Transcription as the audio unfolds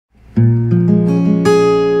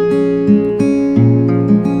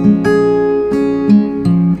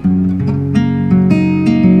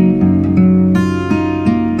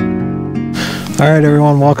Alright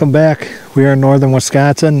everyone, welcome back. We are in northern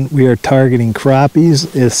Wisconsin. We are targeting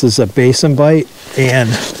crappies. This is a basin bite and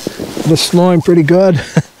it's snowing pretty good.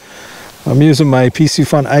 I'm using my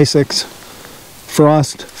Piscifun Fish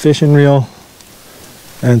Frost fishing reel,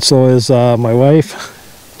 and so is my wife,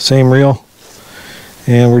 same reel.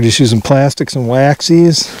 And we're just using plastics and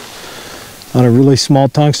waxies on a really small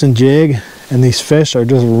tungsten jig, and these fish are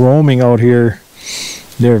just roaming out here.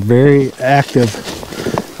 They're very active.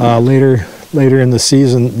 Later in the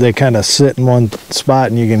season they kind of sit in one spot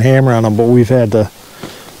and you can hammer on them, but we've had to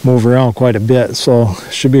move around quite a bit, so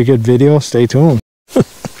should be a good video. Stay tuned.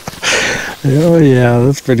 Oh yeah,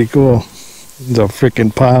 that's pretty cool. There's a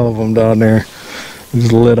freaking pile of them down there.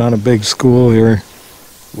 Just lit on a big school here.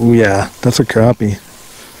 Oh yeah, that's a crappie.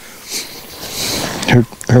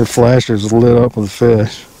 Her flasher's lit up with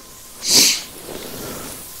fish.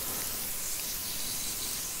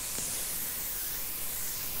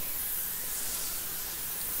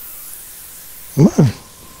 Come on.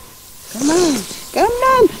 Come on. Come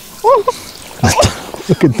on. Oh.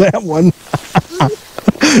 Look at that one.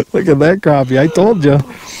 Look at that crappie. I told you.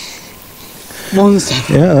 1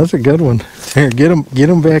 second. Yeah, that's a good one. Here, get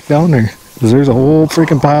him back down there. Because there's a whole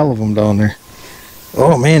freaking pile of them down there.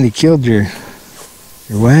 Oh man, he killed your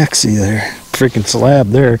waxy there. Freaking slab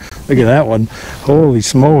there. Look at that one. Holy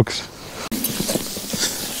smokes.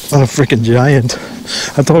 What a freaking giant.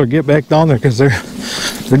 I told her get back down there because they're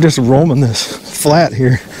just roaming this flat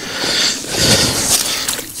here.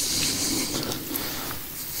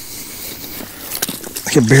 I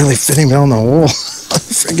can barely fit him down the whole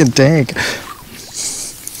freaking tank.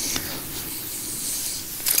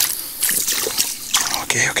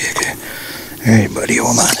 Okay. Alright, buddy,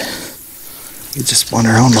 hold on. You just spun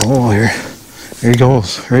around the hole here. There he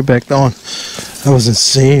goes, right back down. That was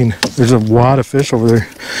insane. There's a wad of fish over there.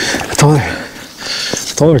 I told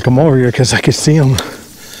her to come over here because I could see them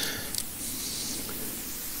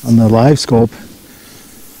on the live scope.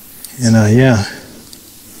 And yeah,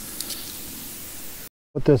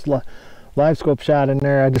 put this live scope shot in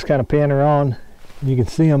there. I just kind of pan around. You can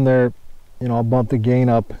see them there. You know, I'll bump the gain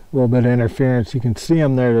up, a little bit of interference. You can see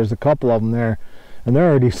them there. There's a couple of them there, and they're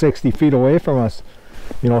already 60 feet away from us.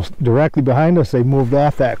 You know, directly behind us. They moved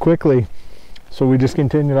off that quickly. So we just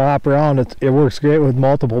continue to hop around. It works great with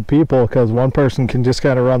multiple people because one person can just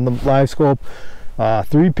kind of run the live scope.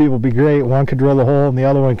 3 people would be great. One could drill the hole and the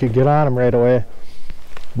other one could get on them right away.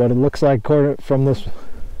 But it looks like from this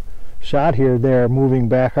shot here, they're moving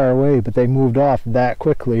back our way, but they moved off that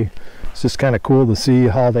quickly. It's just kind of cool to see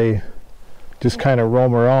how they just kind of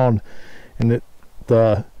roam around. And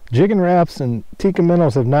the jigging wraps and tikka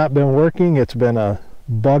minnows have not been working. It's been a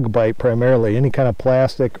bug bite primarily. Any kind of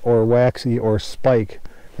plastic or waxy or spike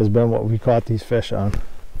has been what we caught these fish on.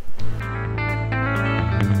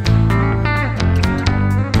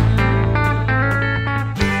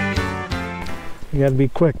 You gotta be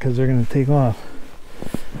quick because they're gonna take off.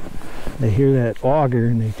 They hear that auger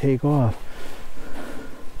and they take off.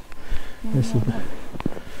 This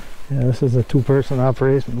is a 2-person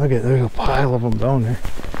operation. Look at, there's a pile of them down there.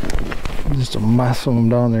 Just a mess of them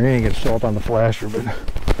down there. He ain't gonna show up on the flasher, but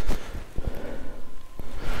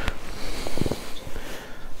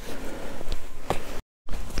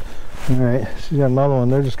alright, she's got another one.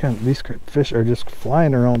 They're just kind of, these fish are just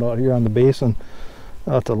flying around out here on the basin.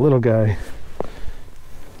 Oh, it's a little guy.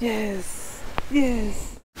 Yes.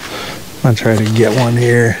 Yes. I'll try to get one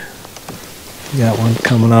here. Got one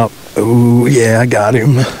coming up. Oh yeah, I got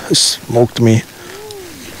him. Smoked me.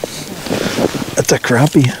 That's a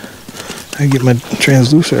crappie. I get my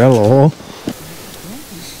transducer out of the hole.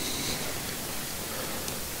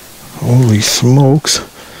 Holy smokes.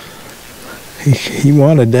 He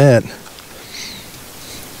wanted that.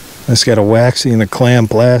 It's got a waxy and a clam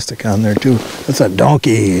plastic on there too. That's a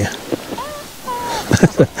donkey.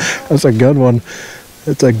 That's a good one.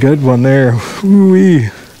 That's a good one there. Ooh-wee.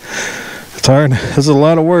 It's hard. It's a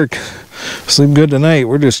lot of work. Sleep good tonight.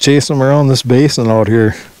 We're just chasing them around this basin out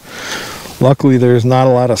here. Luckily there's not a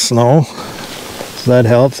lot of snow, so that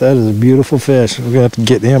helps. That is a beautiful fish. We're gonna have to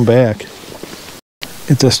get him back.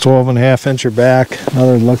 Get this 12.5-incher back.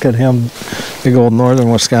 Another look at him. Big old northern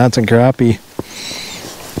Wisconsin crappie.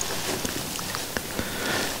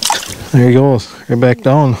 There he goes. Right back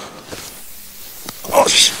down. Oh,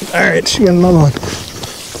 alright, she got another one.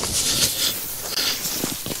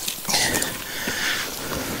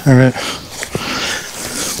 Alright.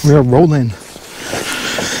 We are rolling.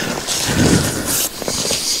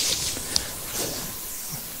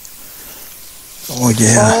 Oh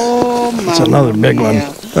yeah. Oh, that's another big one.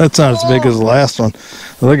 That's not as big as the last one.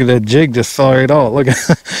 Look at that jig just fell right out. Look at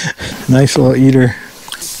nice little eater.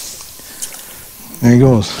 There he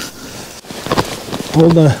goes. Pull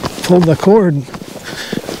the cord.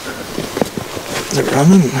 Is it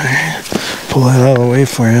running? Pull that out of the way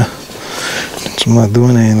for you. So I'm not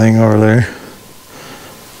doing anything over there.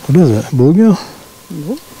 What is it? Bluegill?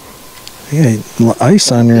 Nope. Yeah,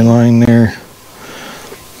 ice on your line there.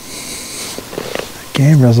 The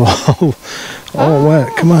camera's all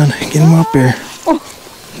wet. Come on, get him up here.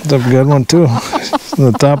 That's a good one too. It's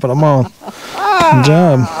on the top of the mouth. Good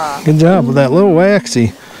job. Good job with that little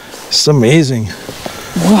waxy. It's amazing.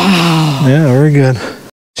 Wow. Yeah, very good.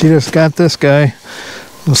 She just got this guy.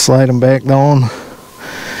 We'll slide him back down.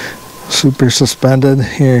 Super suspended.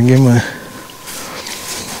 Here, give him a...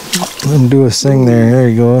 Let him do his thing there. There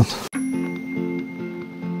you go.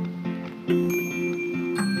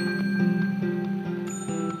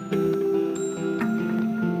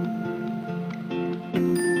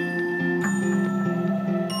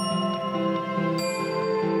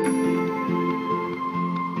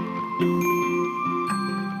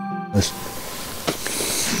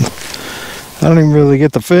 I don't even really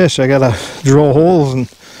get the fish. I gotta drill holes and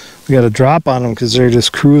we gotta drop on them because they're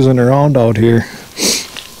just cruising around out here.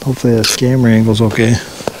 Hopefully this camera angle's okay.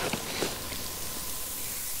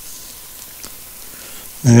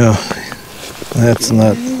 Yeah, that's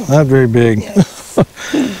not very big.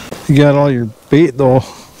 You got all your bait though.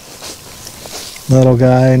 Little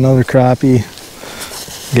guy, another crappie.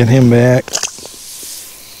 Get him back.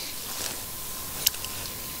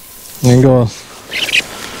 There you go.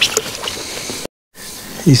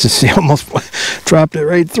 He almost dropped it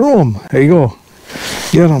right through him. There you go.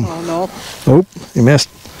 Get him. Oh no. Oh, he missed.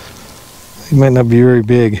 He might not be very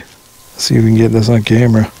big. Let's see if we can get this on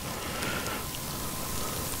camera.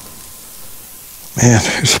 Man,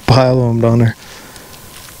 there's a pile of them down there.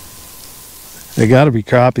 They gotta be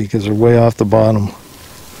crappie because they're way off the bottom.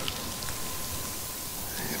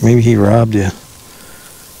 Maybe he robbed you.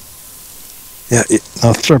 Yeah,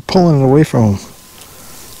 now start pulling it away from him.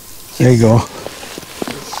 There you go.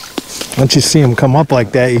 Once you see them come up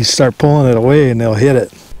like that, you start pulling it away and they'll hit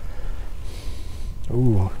it.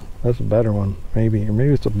 Ooh, that's a better one, maybe. Or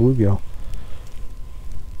maybe it's a bluegill.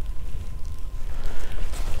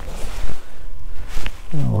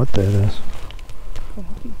 I don't know what that is.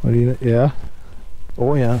 What do you, yeah?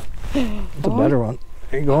 Oh yeah. It's a better one.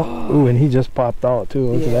 There you go. Ooh, and he just popped out too.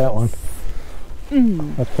 Look at that one.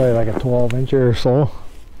 That's probably like a 12-incher or so.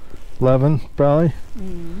 11 probably.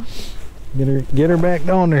 Get her back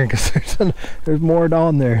down there because there's more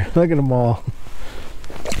down there. Look at them all.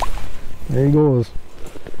 There he goes.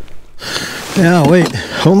 Yeah, wait,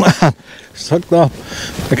 hold on. Sucked up.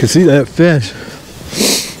 I can see that fish.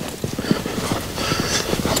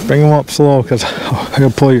 Bring him up slow because I gotta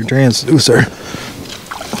pull your transducer.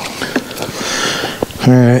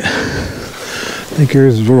 Alright. I think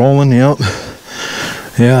yours is rolling, yep.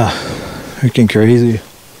 Yeah, freaking crazy.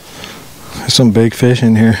 There's some big fish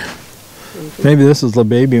in here. Maybe this is the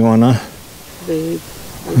baby one, huh? Babe.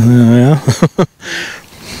 Yeah.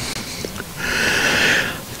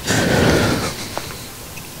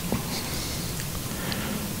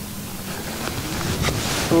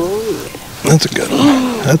 Oh yeah. That's a good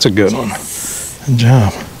one. That's a good one. Good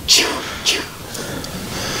job.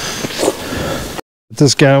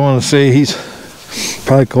 This guy, I want to say he's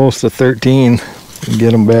probably close to 13.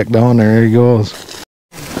 Get him back down there. There he goes.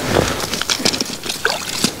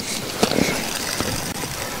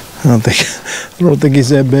 I don't think he's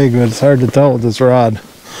that big, but it's hard to tell with this rod.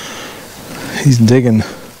 He's digging.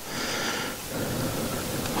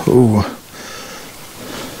 Ooh.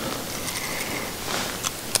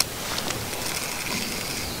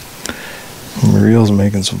 The reel's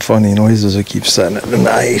making some funny noises. I keep setting it in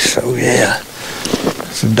the ice. Oh yeah.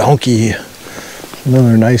 It's a donkey.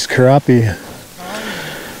 Another nice crappie.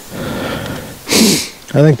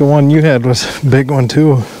 I think the one you had was a big one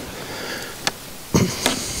too.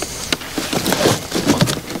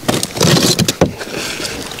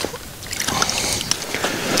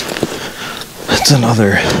 That's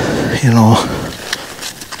another, you know,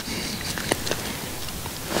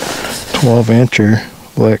 12-incher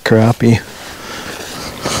black crappie.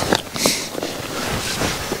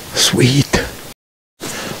 Sweet.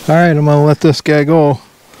 Alright, I'm gonna let this guy go.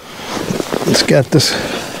 It's got this,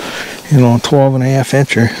 you know,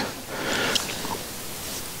 12.5-incher.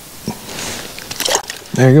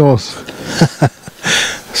 There he goes.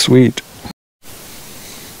 Sweet.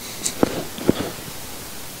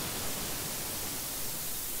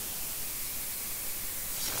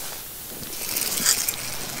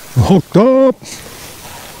 Hooked up.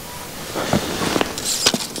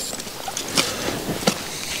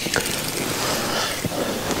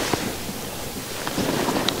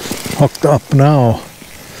 hooked up now.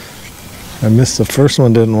 I missed the first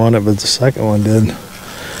one, didn't want it, but the second one did.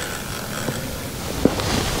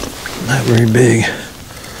 Not very big.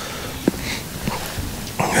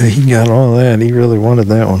 He got all that. He really wanted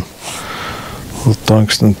that one. Little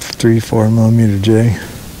tungsten 3-4 millimeter jig.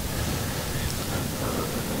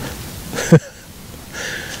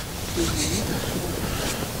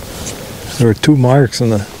 There were 2 marks,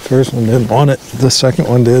 and the first one didn't want it. The second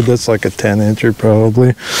one did. That's like a 10-incher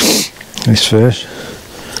probably. Nice fish.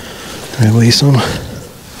 Release them.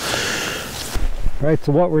 Right,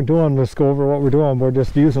 so what we're doing, let's go over what we're doing. We're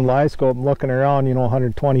just using live scope and looking around, you know,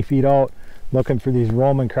 120 feet out, looking for these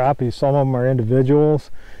roaming crappies. Some of them are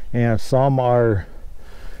individuals, and some are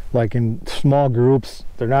like in small groups.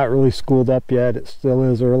 They're not really schooled up yet. It still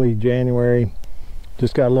is early January.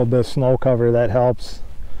 Just got a little bit of snow cover that helps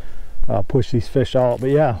push these fish out. But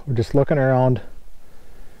yeah, we're just looking around.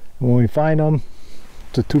 When we find them,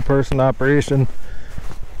 it's a 2-person operation.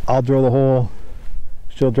 I'll drill the hole,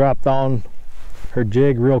 she'll drop down her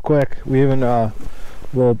jig real quick. We even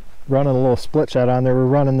will running a little split shot on there. We're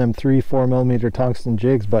running them 3-4 millimeter tungsten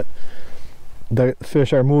jigs, but the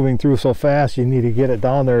fish are moving through so fast, you need to get it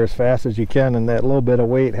down there as fast as you can, and that little bit of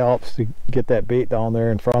weight helps to get that bait down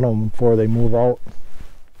there in front of them before they move out.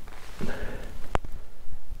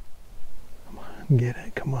 Get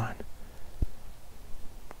it, come on.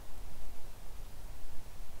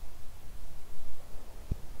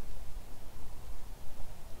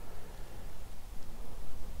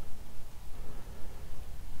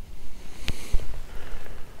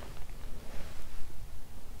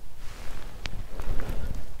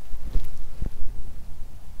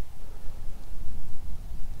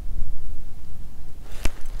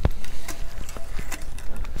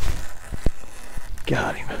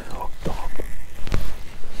 Got him hooked up.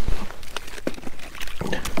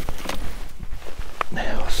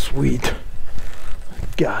 That was sweet.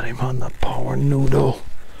 Got him on the power noodle.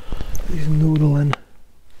 He's noodling.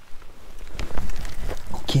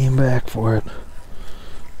 Came back for it.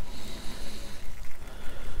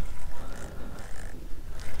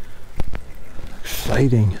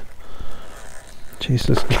 Exciting. Chase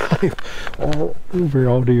this guy all over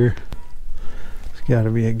out here. It's got to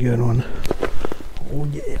be a good one. Oh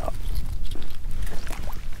yeah.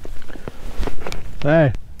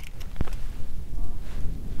 Hey.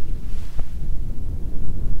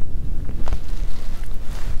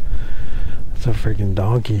 That's a freaking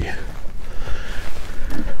donkey.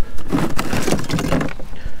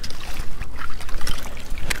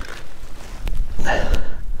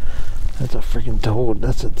 That's a freaking toad.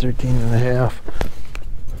 That's a 13.5.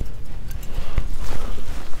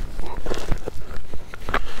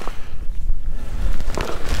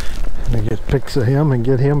 I get pics of him and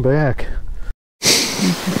get him back.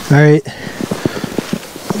 Alright,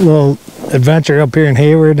 little adventure up here in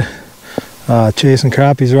Hayward, chasing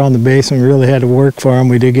crappies around the basin. We really had to work for them.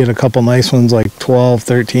 We did get a couple nice ones, like 12,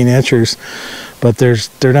 13 inchers, but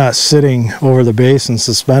they're not sitting over the basin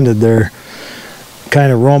suspended. They're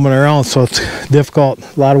kind of roaming around, so it's difficult,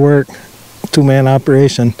 a lot of work, 2-man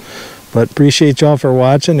operation. But appreciate y'all for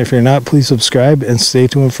watching. If you're not, please subscribe and stay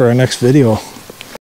tuned for our next video.